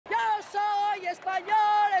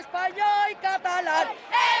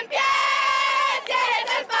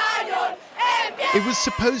It was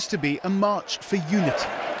supposed to be a march for unity.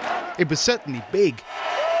 It was certainly big.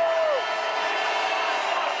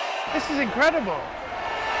 This is incredible.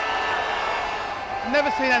 I've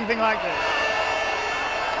never seen anything like this.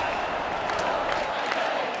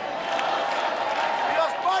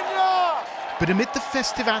 But amid the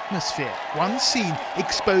festive atmosphere, one scene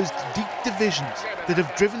exposed deep divisions that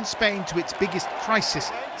have driven Spain to its biggest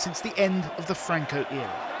crisis since the end of the Franco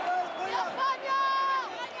era.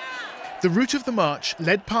 The route of the march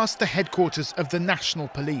led past the headquarters of the National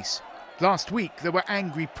Police. Last week, there were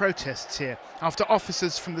angry protests here after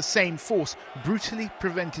officers from the same force brutally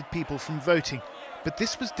prevented people from voting. But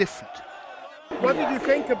this was different. What did you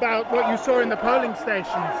think about what you saw in the polling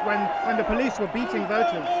stations when the police were beating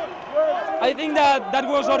voters? I think that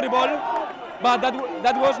was horrible, but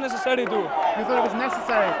that was necessary too. You thought it was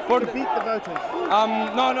necessary to beat the voters?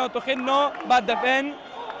 No, to hit no, but defend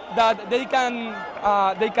that they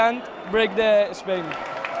can't break the Spain.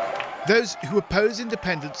 Those who oppose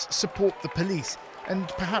independence support the police, and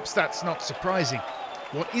perhaps that's not surprising.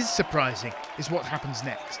 What is surprising is what happens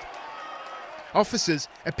next. Officers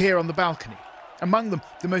appear on the balcony, among them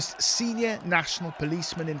the most senior national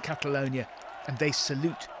policeman in Catalonia, and they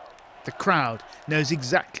salute. The crowd knows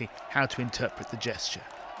exactly how to interpret the gesture.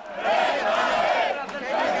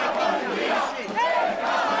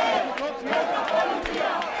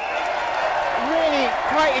 Really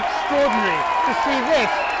quite extraordinary to see this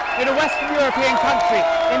in a Western European country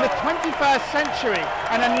in the 21st century,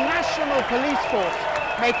 and a national police force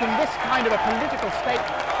making this kind of a political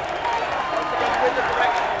statement.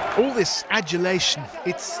 All this adulation,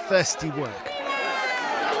 it's thirsty work.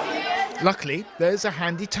 Luckily, there's a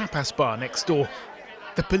handy tapas bar next door.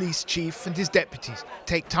 The police chief and his deputies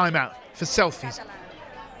take time out for selfies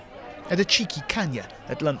and a cheeky caña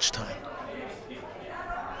at lunchtime.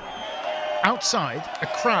 Outside, a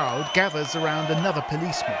crowd gathers around another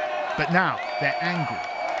policeman, but now they're angry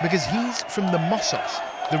because he's from the Mossos,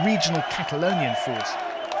 the regional Catalonian force.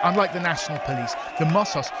 Unlike the National Police, the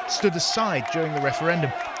Mossos stood aside during the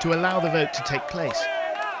referendum to allow the vote to take place.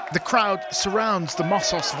 The crowd surrounds the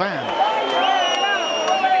Mossos van.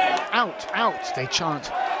 Out, out, they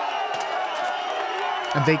chant.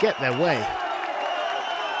 And they get their way.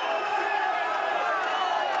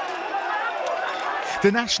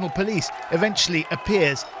 The National Police eventually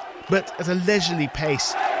appears, but at a leisurely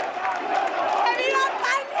pace.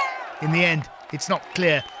 In the end, it's not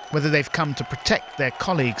clear whether they've come to protect their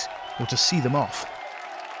colleagues or to see them off.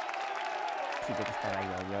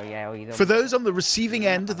 For those on the receiving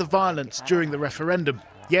end of the violence during the referendum,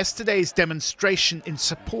 yesterday's demonstration in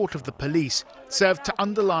support of the police served to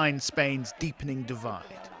underline Spain's deepening divide.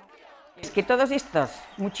 Es que todos estos,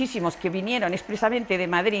 muchísimos que vinieron expresamente de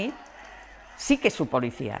Madrid, sí que es su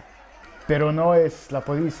policía. Pero no es la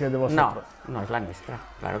policía de vosotros. No, no es la nuestra,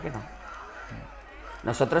 claro que no.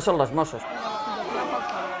 Nosotros son los Mossos.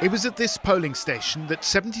 It was at this polling station that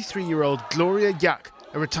 73-year-old Gloria Yak,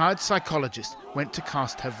 a retired psychologist, went to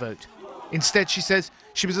cast her vote. Instead, she says,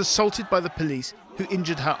 she was assaulted by the police who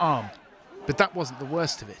injured her arm. But that wasn't the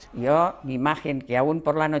worst of it. Yo, mi imagen, que aún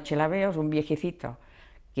por la noche la veo, es un viejecito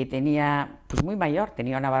que tenía, pues muy mayor,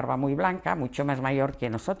 tenía una barba muy blanca, mucho más mayor que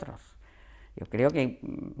nosotros. Yo creo que,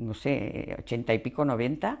 no sé, 80 y pico,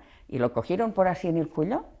 90, y lo cogieron por así en el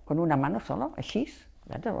cuello, con una mano solo, així,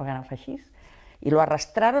 y lo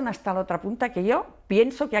arrastraron hasta la otra punta, que yo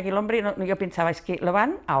pienso que aquel hombre, yo pensaba, es que lo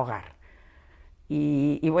van a ahogar.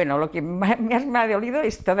 Y bueno, lo que más me ha dolido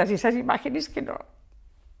es todas esas imágenes que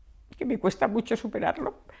me cuesta mucho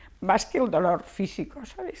superarlo, más que el dolor físico,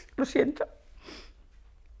 ¿sabes? Lo siento.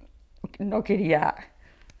 No quería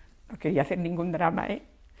hacer ningún drama, ¿eh?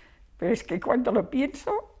 Pero es que cuando lo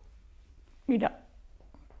pienso, mira,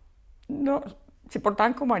 no, se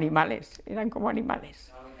portaban como animales, eran como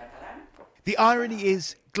animales. The irony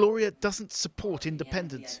is, Gloria doesn't support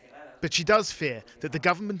independence, but she does fear that the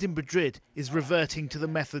government in Madrid is reverting to the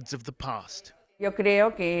methods of the past. Yo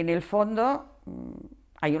creo que en el fondo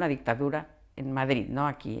hay una dictadura en Madrid, no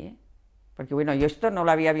aquí, ¿eh? Porque bueno, yo esto no lo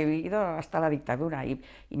había vivido hasta la dictadura y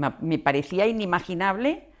me parecía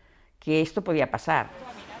inimaginable que esto podía pasar.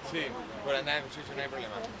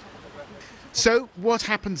 So, what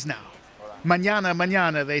happens now? Mañana,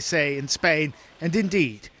 mañana, they say in Spain, and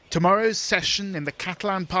indeed, tomorrow's session in the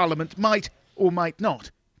Catalan parliament might or might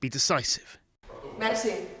not be decisive.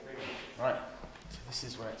 Merci. Right, so this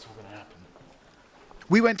is where it's all going to happen.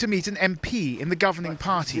 We went to meet an MP in the governing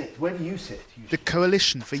party, Where do you sit? the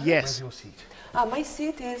Coalition for Yes. Where's your seat? My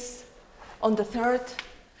seat is on the third.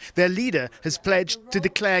 Their leader has pledged to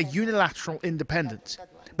declare unilateral independence,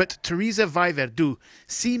 but Teresa Vallverdú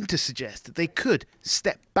seemed to suggest that they could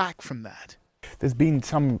step back from that. There's been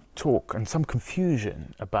some talk and some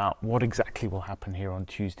confusion about what exactly will happen here on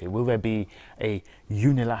Tuesday. Will there be a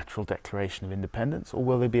unilateral declaration of independence, or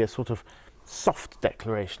will there be a sort of soft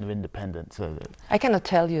declaration of independence? I cannot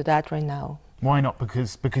tell you that right now. Why not?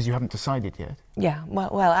 Because you haven't decided yet? Yeah,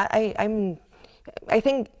 well, I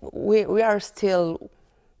think we are still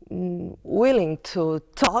willing to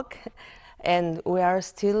talk, and we are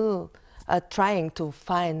still trying to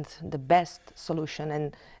find the best solution,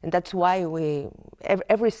 and that's why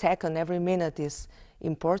every second, every minute is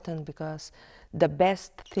important, because the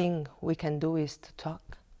best thing we can do is to talk.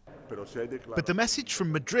 But the message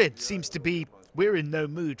from Madrid seems to be, we're in no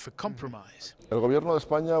mood for compromise. El Gobierno de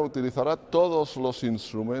España utilizará todos los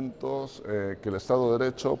instrumentos que el Estado de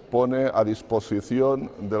Derecho pone a disposición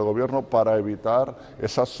del Gobierno para evitar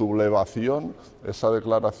esa sublevación, esa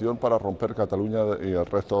declaración para romper Cataluña y el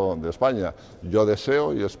resto de España. Yo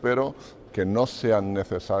deseo y espero que no sean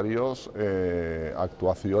necesarios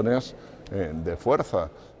actuaciones de fuerza,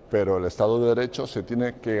 pero el Estado de Derecho se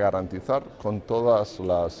tiene que garantizar con todas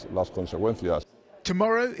las consecuencias.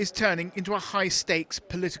 Tomorrow is turning into a high-stakes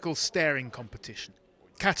political staring competition.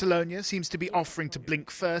 Catalonia seems to be offering to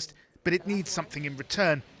blink first, but it needs something in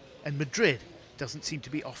return, and Madrid doesn't seem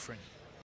to be offering.